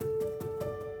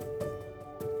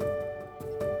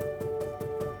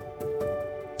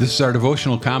This is our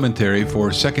devotional commentary for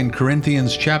 2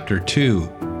 Corinthians chapter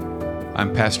 2.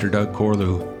 I'm Pastor Doug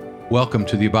Corlew. Welcome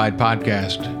to the Abide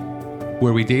Podcast,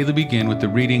 where we daily begin with the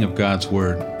reading of God's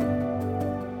Word.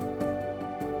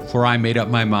 For I made up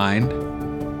my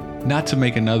mind not to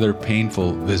make another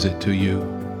painful visit to you.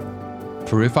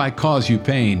 For if I cause you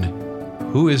pain,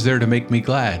 who is there to make me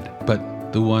glad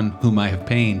but the one whom I have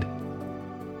pained?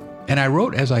 And I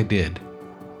wrote as I did,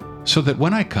 so that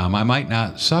when I come I might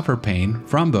not suffer pain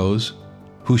from those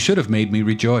who should have made me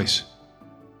rejoice.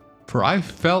 For I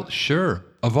felt sure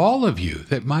of all of you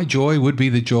that my joy would be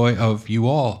the joy of you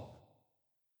all.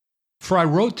 For I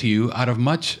wrote to you out of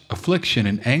much affliction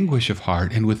and anguish of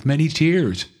heart and with many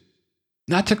tears,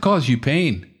 not to cause you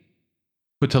pain,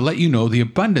 but to let you know the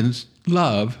abundant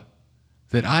love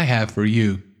that I have for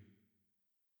you.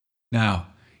 Now,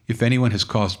 if anyone has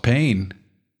caused pain,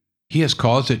 he has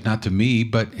caused it not to me,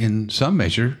 but in some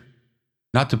measure,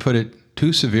 not to put it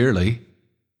too severely,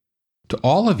 to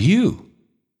all of you.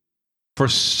 For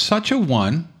such a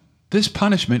one, this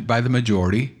punishment by the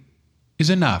majority is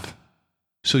enough.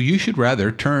 So you should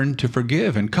rather turn to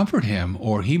forgive and comfort him,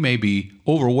 or he may be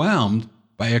overwhelmed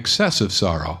by excessive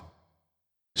sorrow.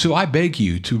 So I beg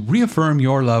you to reaffirm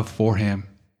your love for him.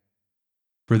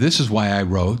 For this is why I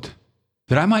wrote,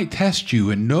 that I might test you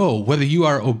and know whether you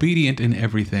are obedient in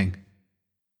everything.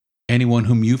 Anyone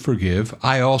whom you forgive,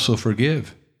 I also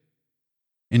forgive.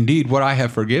 Indeed, what I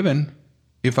have forgiven,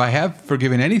 if I have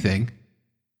forgiven anything,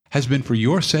 has been for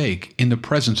your sake in the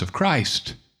presence of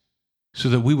Christ, so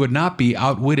that we would not be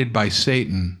outwitted by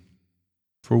Satan,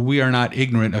 for we are not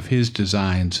ignorant of his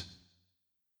designs.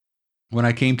 When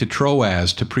I came to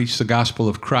Troas to preach the gospel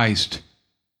of Christ,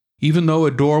 even though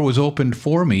a door was opened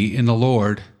for me in the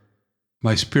Lord,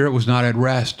 my spirit was not at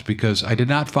rest, because I did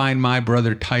not find my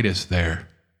brother Titus there.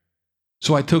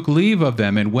 So I took leave of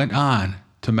them and went on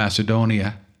to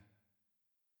Macedonia.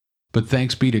 But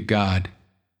thanks be to God,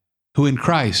 who in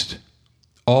Christ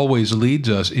always leads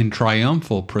us in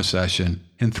triumphal procession,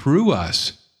 and through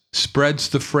us spreads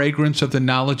the fragrance of the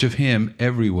knowledge of him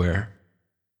everywhere.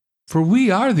 For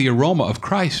we are the aroma of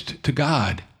Christ to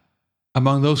God,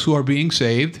 among those who are being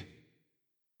saved,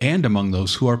 and among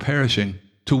those who are perishing.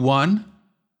 To one,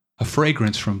 a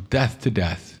fragrance from death to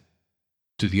death.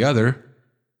 To the other,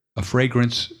 a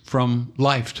fragrance from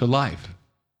life to life.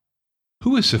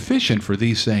 Who is sufficient for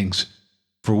these things?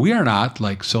 For we are not,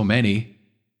 like so many,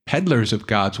 peddlers of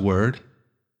God's word,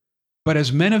 but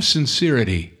as men of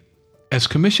sincerity, as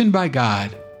commissioned by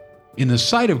God, in the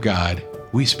sight of God,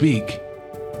 we speak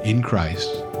in Christ.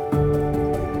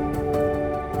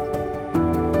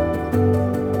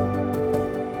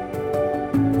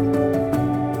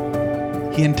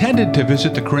 He intended to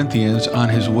visit the Corinthians on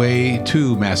his way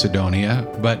to Macedonia,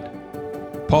 but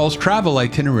Paul's travel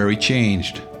itinerary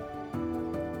changed.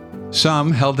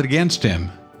 Some held it against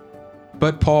him,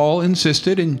 but Paul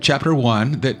insisted in chapter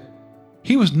 1 that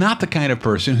he was not the kind of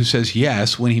person who says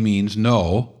yes when he means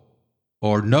no,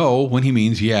 or no when he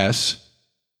means yes.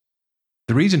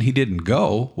 The reason he didn't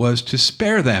go was to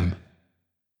spare them,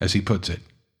 as he puts it.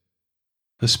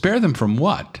 To spare them from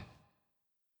what?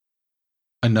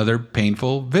 Another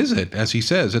painful visit, as he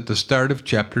says at the start of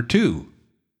chapter 2.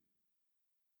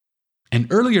 An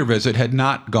earlier visit had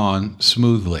not gone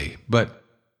smoothly, but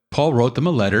Paul wrote them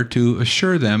a letter to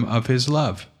assure them of his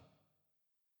love.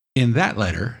 In that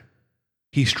letter,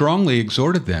 he strongly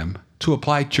exhorted them to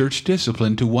apply church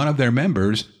discipline to one of their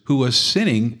members who was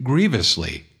sinning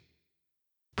grievously.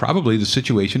 Probably the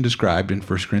situation described in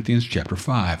 1 Corinthians chapter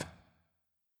 5.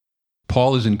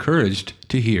 Paul is encouraged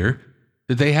to hear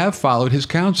that they have followed his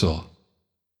counsel,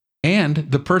 and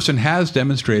the person has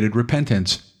demonstrated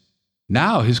repentance.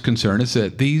 Now his concern is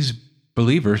that these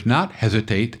believers not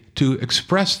hesitate to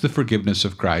express the forgiveness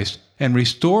of Christ and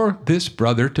restore this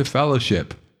brother to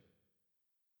fellowship.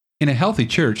 In a healthy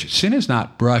church, sin is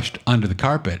not brushed under the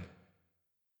carpet,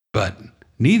 but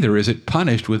neither is it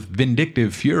punished with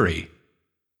vindictive fury.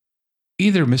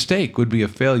 Either mistake would be a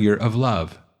failure of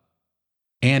love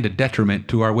and a detriment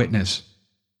to our witness.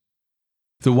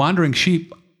 The wandering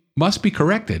sheep must be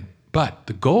corrected, but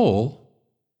the goal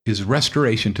is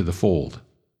restoration to the fold.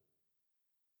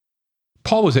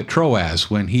 Paul was at Troas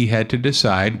when he had to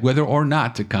decide whether or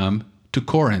not to come to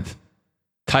Corinth.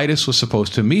 Titus was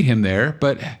supposed to meet him there,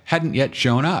 but hadn't yet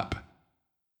shown up.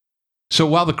 So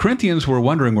while the Corinthians were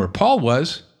wondering where Paul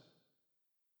was,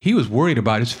 he was worried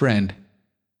about his friend.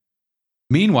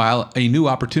 Meanwhile, a new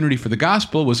opportunity for the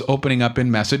gospel was opening up in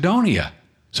Macedonia,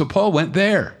 so Paul went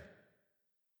there,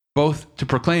 both to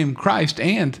proclaim Christ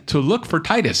and to look for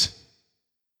Titus.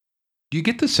 Do you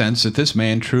get the sense that this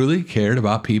man truly cared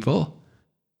about people?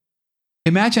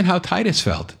 Imagine how Titus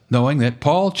felt, knowing that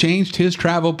Paul changed his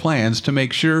travel plans to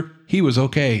make sure he was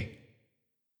okay.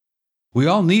 We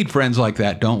all need friends like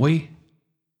that, don't we?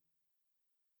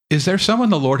 Is there someone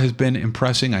the Lord has been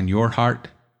impressing on your heart?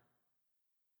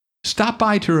 Stop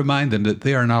by to remind them that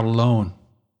they are not alone.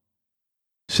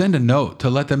 Send a note to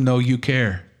let them know you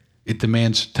care. It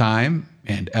demands time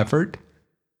and effort,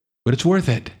 but it's worth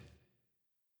it.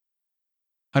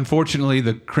 Unfortunately,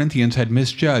 the Corinthians had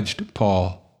misjudged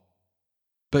Paul.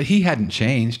 But he hadn't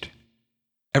changed.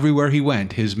 Everywhere he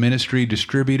went, his ministry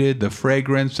distributed the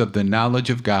fragrance of the knowledge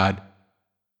of God.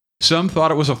 Some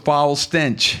thought it was a foul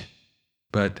stench,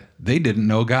 but they didn't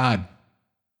know God.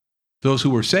 Those who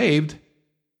were saved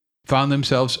found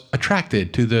themselves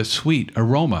attracted to the sweet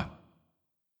aroma.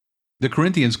 The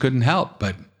Corinthians couldn't help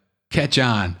but catch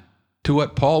on to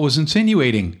what Paul was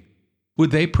insinuating.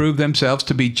 Would they prove themselves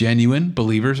to be genuine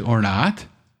believers or not?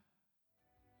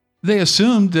 They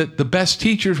assumed that the best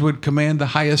teachers would command the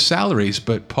highest salaries,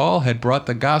 but Paul had brought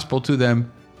the gospel to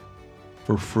them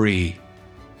for free.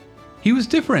 He was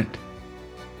different,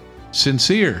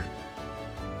 sincere,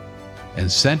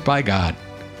 and sent by God.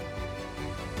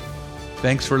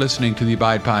 Thanks for listening to the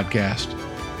Abide Podcast.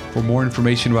 For more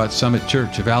information about Summit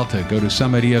Church of Alta, go to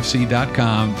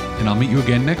summitefc.com, and I'll meet you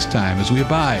again next time as we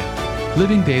abide,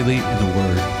 living daily in the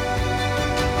Word.